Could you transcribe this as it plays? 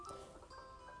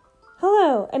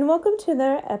Hello, and welcome to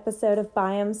another episode of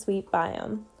Biome Sweet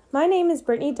Biome. My name is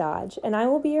Brittany Dodge, and I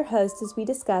will be your host as we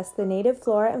discuss the native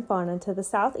flora and fauna to the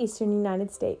southeastern United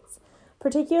States,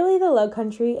 particularly the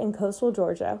lowcountry and coastal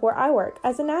Georgia, where I work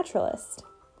as a naturalist.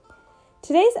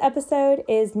 Today's episode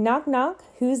is Knock Knock,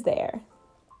 Who's There?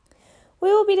 We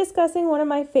will be discussing one of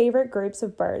my favorite groups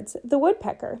of birds, the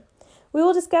woodpecker. We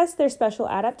will discuss their special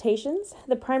adaptations,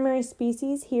 the primary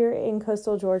species here in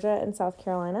coastal Georgia and South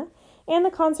Carolina, and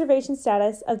the conservation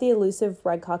status of the elusive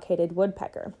red-cockaded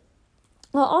woodpecker.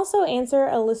 I'll also answer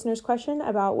a listener's question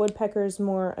about woodpeckers'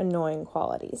 more annoying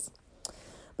qualities.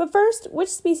 But first, which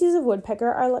species of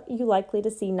woodpecker are you likely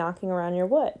to see knocking around your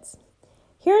woods?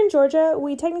 Here in Georgia,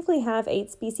 we technically have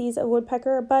 8 species of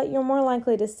woodpecker, but you're more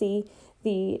likely to see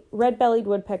the red-bellied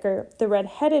woodpecker, the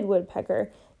red-headed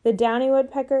woodpecker, the downy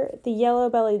woodpecker, the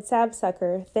yellow-bellied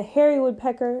sapsucker, the hairy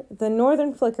woodpecker, the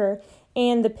northern flicker,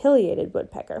 and the pileated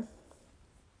woodpecker.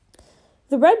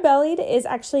 The red-bellied is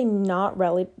actually not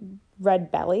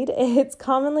red-bellied. It's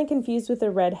commonly confused with the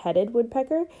red-headed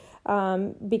woodpecker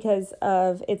because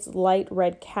of its light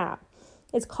red cap.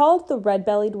 It's called the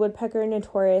red-bellied woodpecker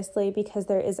notoriously because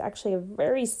there is actually a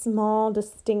very small,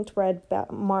 distinct red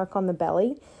mark on the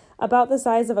belly, about the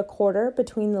size of a quarter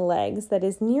between the legs, that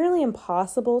is nearly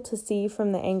impossible to see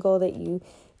from the angle that you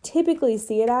typically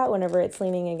see it at whenever it's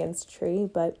leaning against a tree.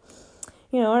 But,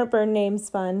 aren't bird names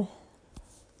fun?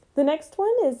 The next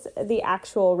one is the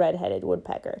actual red-headed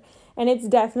woodpecker, and it's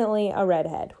definitely a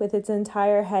redhead, with its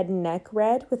entire head and neck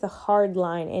red with a hard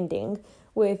line ending,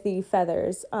 with the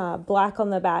feathers black on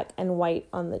the back and white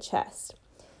on the chest.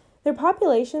 Their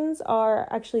populations are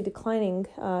actually declining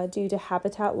due to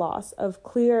habitat loss of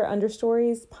clear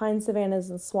understories, pine savannas,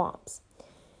 and swamps.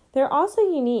 They're also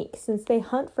unique since they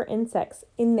hunt for insects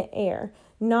in the air,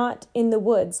 not in the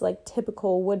woods like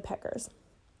typical woodpeckers.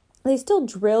 They still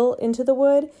drill into the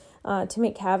wood to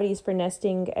make cavities for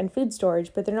nesting and food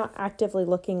storage, but they're not actively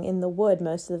looking in the wood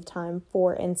most of the time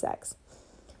for insects.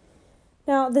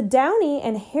 Now, the downy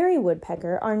and hairy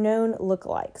woodpecker are known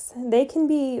lookalikes. They can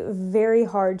be very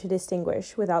hard to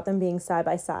distinguish without them being side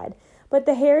by side, but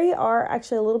the hairy are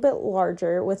actually a little bit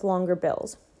larger with longer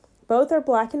bills. Both are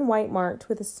black and white marked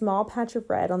with a small patch of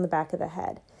red on the back of the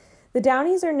head. The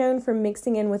downies are known for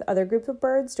mixing in with other groups of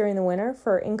birds during the winter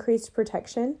for increased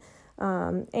protection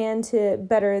and to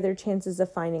better their chances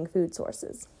of finding food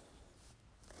sources.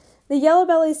 The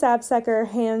yellow-bellied sapsucker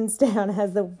hands down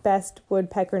has the best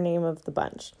woodpecker name of the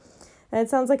bunch. And it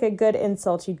sounds like a good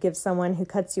insult you'd give someone who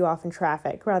cuts you off in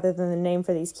traffic rather than the name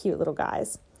for these cute little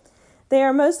guys. They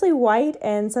are mostly white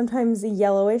and sometimes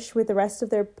yellowish with the rest of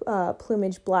their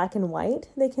plumage black and white.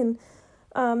 They can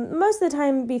most of the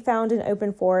time be found in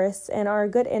open forests and are a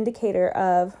good indicator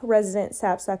of resident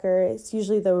sapsucker. It's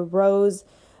usually the rows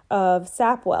of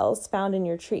sap wells found in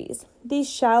your trees. These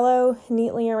shallow,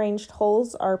 neatly arranged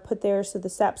holes are put there so the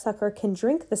sapsucker can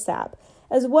drink the sap,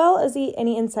 as well as eat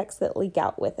any insects that leak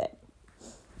out with it.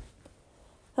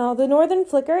 Now, the northern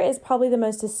flicker is probably the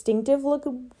most distinctive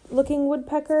looking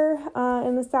woodpecker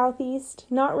in the southeast,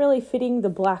 not really fitting the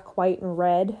black, white, and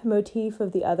red motif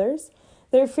of the others.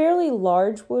 They're fairly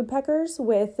large woodpeckers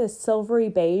with a silvery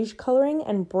beige coloring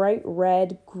and bright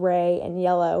red, gray, and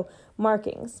yellow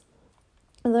markings.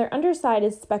 Their underside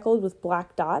is speckled with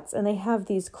black dots, and they have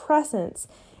these crescents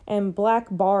and black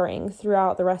barring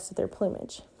throughout the rest of their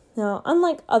plumage. Now,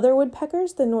 unlike other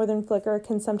woodpeckers, the northern flicker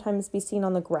can sometimes be seen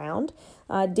on the ground,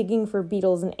 digging for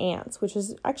beetles and ants, which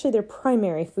is actually their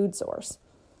primary food source.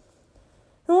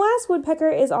 And the last woodpecker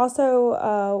is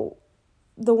also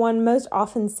the one most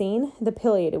often seen, the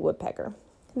pileated woodpecker.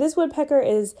 This woodpecker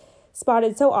is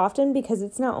spotted so often because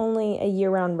it's not only a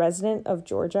year-round resident of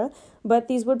Georgia, but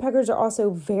these woodpeckers are also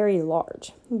very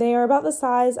large. They are about the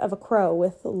size of a crow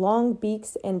with long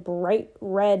beaks and bright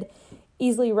red,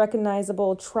 easily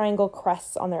recognizable triangle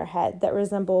crests on their head that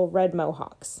resemble red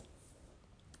mohawks.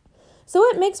 So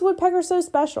what makes woodpeckers so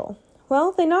special?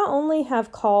 Well, they not only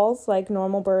have calls like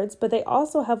normal birds, but they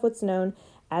also have what's known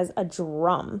as a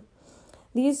drum.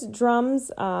 These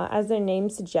drums, as their name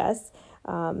suggests,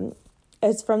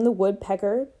 is from the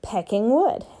woodpecker pecking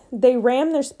wood. They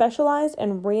ram their specialized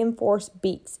and reinforced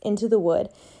beaks into the wood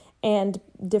and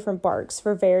different barks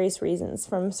for various reasons,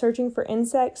 from searching for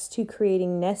insects to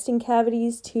creating nesting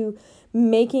cavities to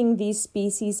making these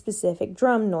species-specific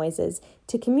drum noises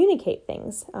to communicate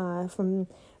things, from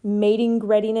mating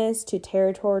readiness to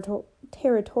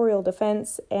territorial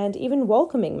defense and even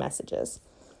welcoming messages.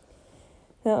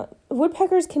 Now,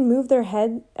 woodpeckers can move their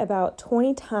head about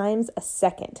 20 times a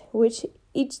second, with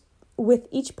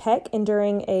each peck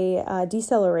enduring a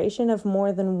deceleration of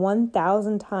more than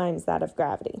 1,000 times that of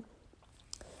gravity.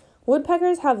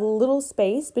 Woodpeckers have little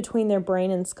space between their brain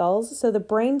and skulls, so the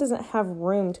brain doesn't have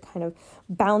room to kind of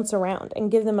bounce around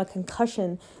and give them a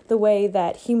concussion the way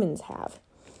that humans have.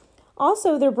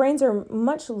 Also, their brains are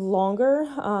much longer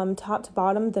top to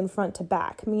bottom than front to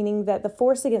back, meaning that the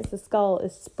force against the skull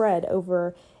is spread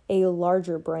over a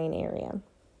larger brain area.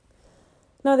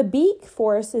 Now, the beak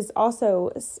force is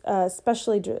also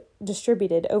specially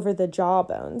distributed over the jaw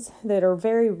bones that are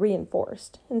very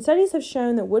reinforced. And studies have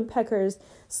shown that woodpeckers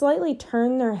slightly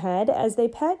turn their head as they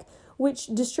peck, which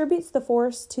distributes the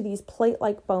force to these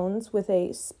plate-like bones with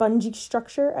a spongy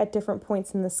structure at different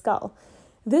points in the skull.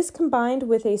 This combined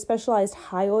with a specialized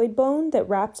hyoid bone that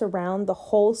wraps around the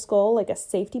whole skull like a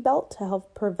safety belt to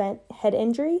help prevent head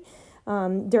injury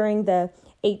during the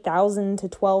 8,000 to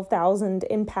 12,000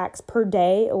 impacts per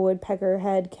day a woodpecker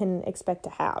head can expect to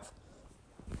have.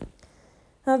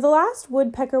 Now, the last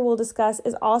woodpecker we'll discuss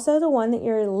is also the one that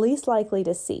you're least likely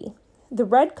to see. The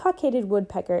red-cockaded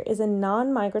woodpecker is a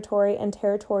non-migratory and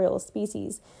territorial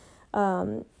species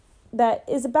that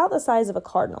is about the size of a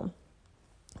cardinal.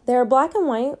 They are black and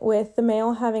white, with the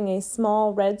male having a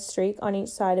small red streak on each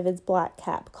side of its black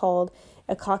cap called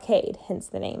a cockade, hence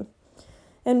the name.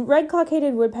 And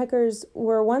red-cockaded woodpeckers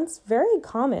were once very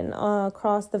common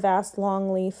across the vast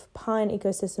longleaf pine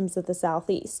ecosystems of the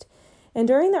southeast. And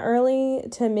during the early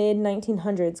to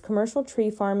mid-1900s, commercial tree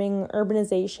farming,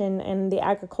 urbanization, and the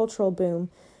agricultural boom,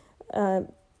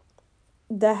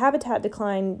 the habitat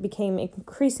decline became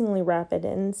increasingly rapid.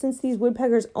 And since these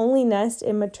woodpeckers only nest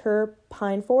in mature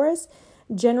pine forests,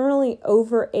 generally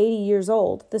over 80 years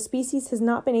old, the species has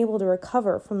not been able to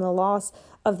recover from the loss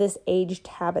of this aged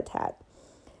habitat.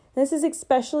 This is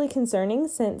especially concerning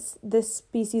since this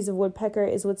species of woodpecker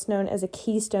is what's known as a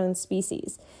keystone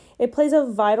species. It plays a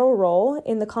vital role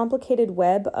in the complicated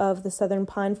web of the southern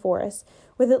pine forest,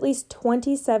 with at least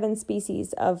 27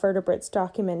 species of vertebrates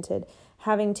documented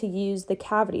having to use the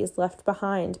cavities left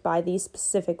behind by these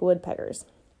specific woodpeckers.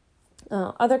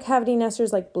 Other cavity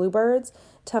nesters like bluebirds,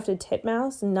 tufted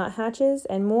titmouse, nuthatches,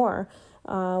 and more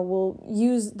will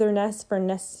use their nests for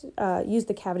use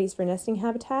the cavities for nesting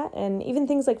habitat, and even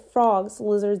things like frogs,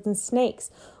 lizards, and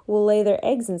snakes will lay their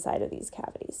eggs inside of these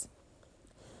cavities.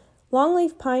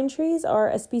 Longleaf pine trees are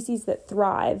a species that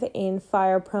thrive in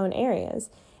fire-prone areas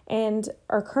and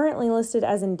are currently listed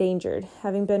as endangered,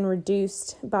 having been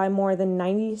reduced by more than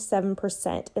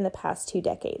 97% in the past 2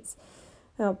 decades.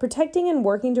 Now, protecting and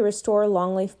working to restore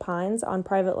longleaf pines on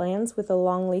private lands with the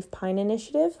Longleaf Pine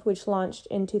Initiative, which launched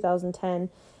in 2010,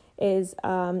 is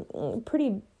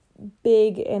pretty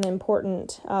big and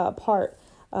important part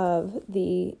of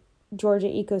the Georgia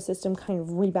ecosystem kind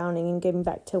of rebounding and getting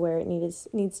back to where it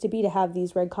needs to be to have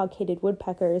these red-cockaded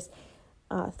woodpeckers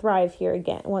thrive here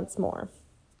again once more.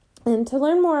 And to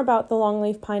learn more about the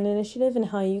Longleaf Pine Initiative and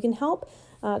how you can help,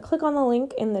 click on the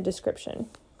link in the description.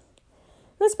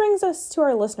 This brings us to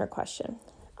our listener question.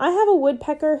 I have a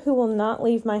woodpecker who will not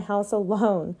leave my house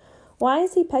alone. Why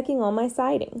is he pecking on my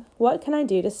siding? What can I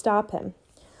do to stop him?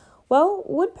 Well,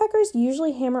 woodpeckers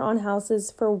usually hammer on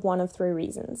houses for one of 3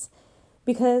 reasons.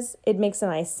 Because it makes a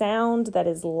nice sound that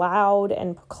is loud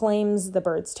and proclaims the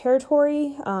bird's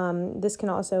territory. This can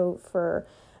also for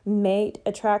mate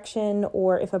attraction,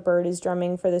 or if a bird is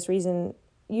drumming for this reason,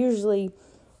 usually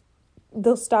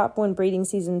they'll stop when breeding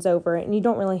season's over, and you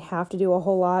don't really have to do a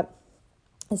whole lot.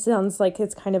 It sounds like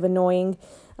it's kind of annoying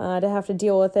to have to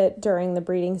deal with it during the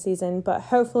breeding season, but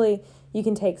hopefully you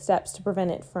can take steps to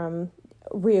prevent it from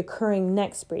reoccurring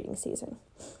next breeding season.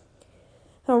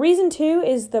 Now, reason 2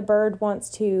 is the bird wants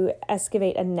to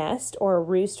excavate a nest or a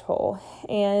roost hole,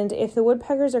 and if the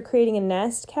woodpeckers are creating a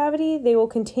nest cavity, they will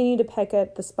continue to peck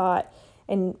at the spot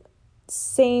and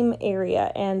same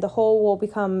area, and the hole will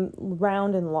become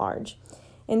round and large.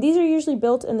 And these are usually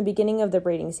built in the beginning of the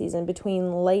breeding season,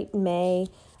 between late May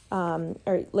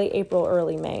or late April,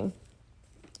 early May.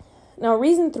 Now,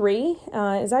 reason 3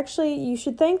 is actually you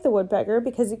should thank the woodpecker,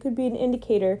 because it could be an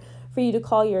indicator for you to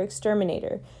call your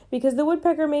exterminator, because the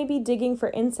woodpecker may be digging for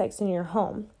insects in your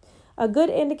home. A good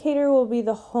indicator will be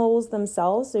the holes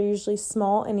themselves. They're usually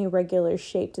small and irregular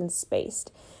shaped and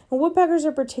spaced. And woodpeckers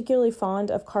are particularly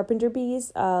fond of carpenter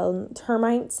bees,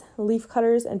 termites,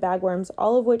 leafcutters, and bagworms,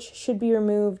 all of which should be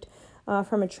removed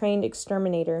from a trained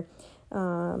exterminator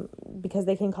because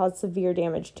they can cause severe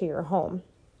damage to your home.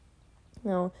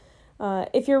 Now,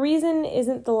 if your reason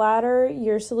isn't the latter,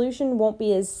 your solution won't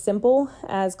be as simple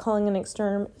as calling an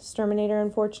exterminator,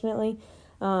 unfortunately.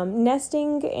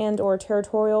 Nesting and or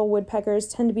territorial woodpeckers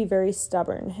tend to be very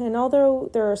stubborn, and although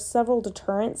there are several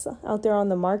deterrents out there on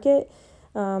the market,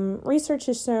 research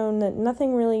has shown that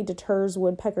nothing really deters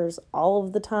woodpeckers all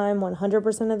of the time,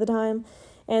 100% of the time,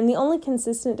 and the only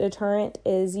consistent deterrent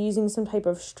is using some type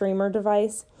of streamer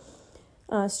device.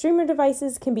 Streamer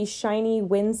devices can be shiny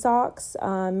wind socks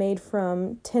made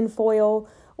from tinfoil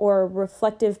or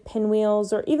reflective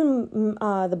pinwheels, or even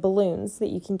the balloons that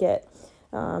you can get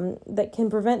that can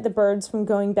prevent the birds from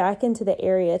going back into the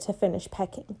area to finish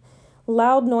pecking.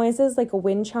 Loud noises like a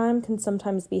wind chime can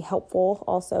sometimes be helpful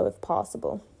also if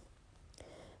possible.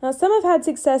 Now, some have had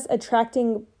success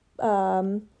attracting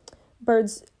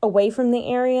birds away from the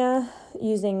area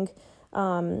using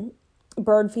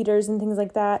bird feeders and things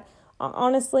like that.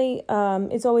 Honestly,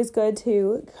 it's always good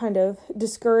to kind of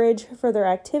discourage further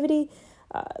activity.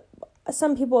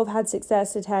 Some people have had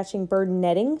success attaching bird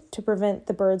netting to prevent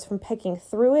the birds from pecking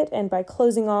through it, and by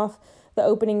closing off the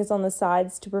openings on the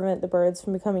sides to prevent the birds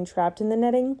from becoming trapped in the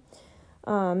netting.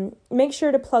 Make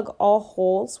sure to plug all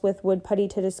holes with wood putty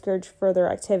to discourage further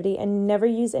activity, and never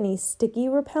use any sticky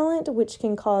repellent, which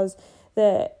can cause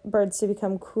the birds to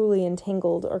become cruelly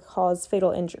entangled or cause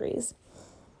fatal injuries.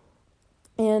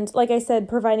 And like I said,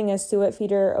 providing a suet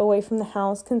feeder away from the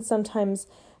house can sometimes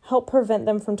help prevent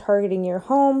them from targeting your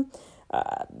home.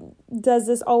 Does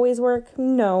this always work?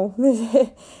 No.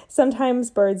 Sometimes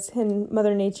birds and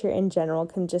Mother Nature in general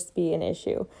can just be an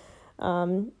issue.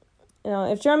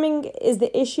 If drumming is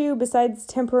the issue, besides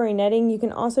temporary netting, you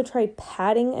can also try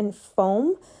padding and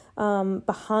foam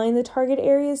behind the target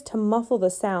areas to muffle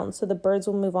the sound so the birds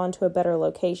will move on to a better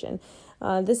location.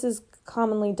 This is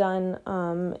commonly done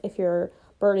if your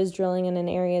bird is drilling in an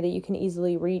area that you can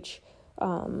easily reach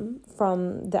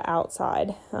from the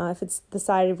outside. If it's the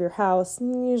side of your house,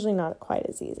 usually not quite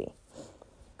as easy.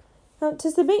 Now,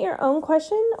 to submit your own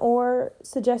question or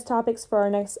suggest topics for our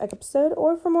next episode,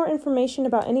 or for more information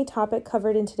about any topic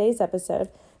covered in today's episode,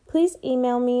 please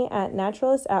email me at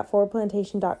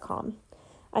naturalist@forwardplantation.com.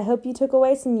 I hope you took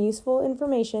away some useful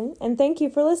information, and thank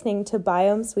you for listening to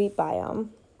Biome Sweet Biome.